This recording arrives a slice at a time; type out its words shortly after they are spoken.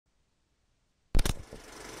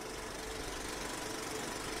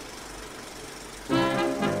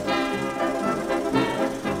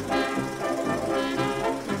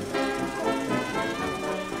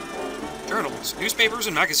News, Newspapers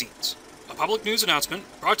and Magazines. A public news announcement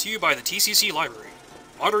brought to you by the TCC Library.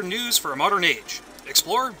 Modern news for a modern age.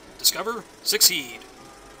 Explore, discover, succeed.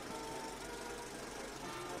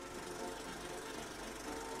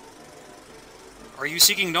 Are you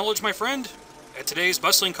seeking knowledge, my friend? At today's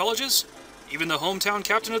bustling colleges, even the hometown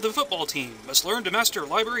captain of the football team must learn to master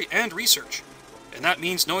library and research. And that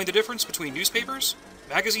means knowing the difference between newspapers,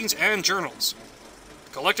 magazines, and journals.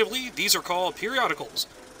 Collectively, these are called periodicals,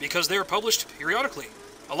 because they are published periodically,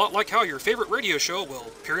 a lot like how your favorite radio show will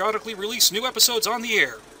periodically release new episodes on the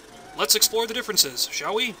air. Let's explore the differences,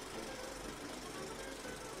 shall we?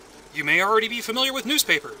 You may already be familiar with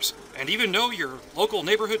newspapers, and even know your local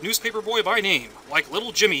neighborhood newspaper boy by name, like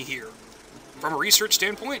little Jimmy here. From a research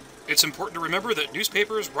standpoint, it's important to remember that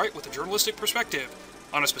newspapers write with a journalistic perspective,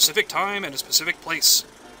 on a specific time and a specific place.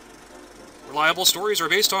 Reliable stories are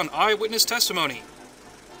based on eyewitness testimony.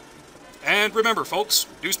 And remember, folks,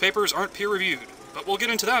 newspapers aren't peer-reviewed, but we'll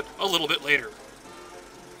get into that a little bit later.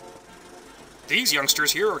 These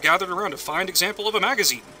youngsters here are gathered around a fine example of a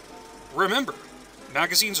magazine. Remember,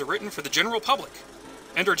 magazines are written for the general public,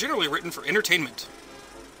 and are generally written for entertainment.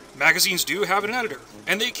 Magazines do have an editor,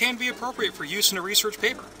 and they can be appropriate for use in a research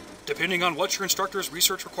paper, depending on what your instructor's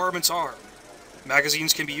research requirements are.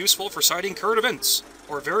 Magazines can be useful for citing current events,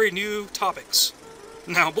 or very new topics.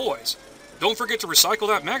 Now boys, don't forget to recycle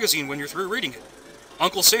that magazine when you're through reading it.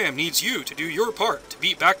 Uncle Sam needs you to do your part to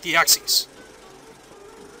beat back the Axis.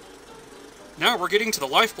 Now we're getting to the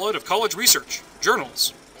lifeblood of college research,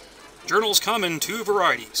 journals. Journals come in two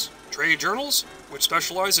varieties. Trade journals, which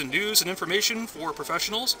specialize in news and information for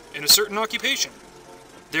professionals in a certain occupation.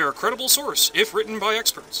 They're a credible source if written by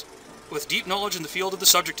experts, with deep knowledge in the field of the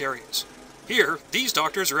subject areas. Here, these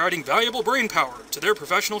doctors are adding valuable brain power to their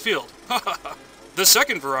professional field. The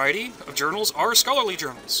second variety of journals are scholarly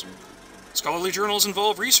journals. Scholarly journals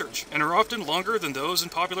involve research and are often longer than those in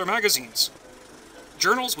popular magazines.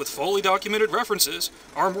 Journals with fully documented references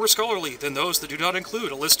are more scholarly than those that do not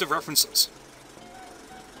include a list of references.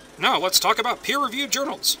 Now let's talk about peer-reviewed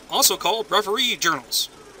journals, also called referee journals.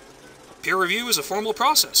 Peer review is a formal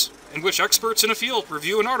process in which experts in a field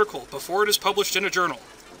review an article before it is published in a journal.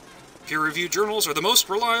 Peer-reviewed journals are the most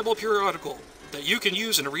reliable periodical that you can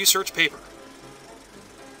use in a research paper.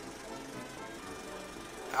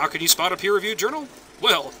 How can you spot a peer-reviewed journal?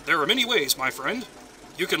 Well, there are many ways, my friend.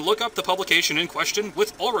 You can look up the publication in question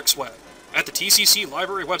with Ulrich's Web at the TCC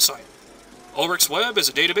Library website. Ulrich's Web is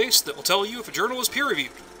a database that will tell you if a journal is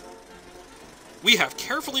peer-reviewed. We have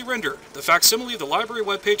carefully rendered the facsimile of the library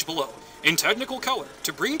webpage below in technical color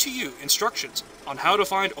to bring to you instructions on how to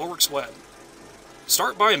find Ulrich's Web.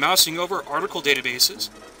 Start by mousing over article databases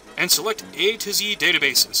and select A to Z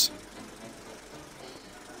databases.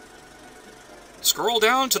 Scroll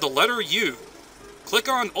down to the letter U. Click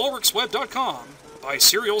on ulrichsweb.com by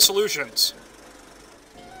Serial Solutions.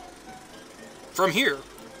 From here,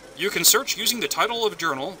 you can search using the title of a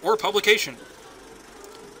journal or publication.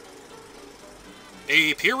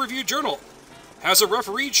 A peer-reviewed journal has a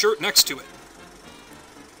refereed shirt next to it.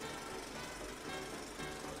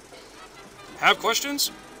 Have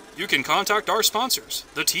questions? You can contact our sponsors,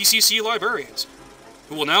 the TCC Librarians,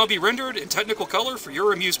 who will now be rendered in technical color for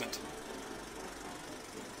your amusement.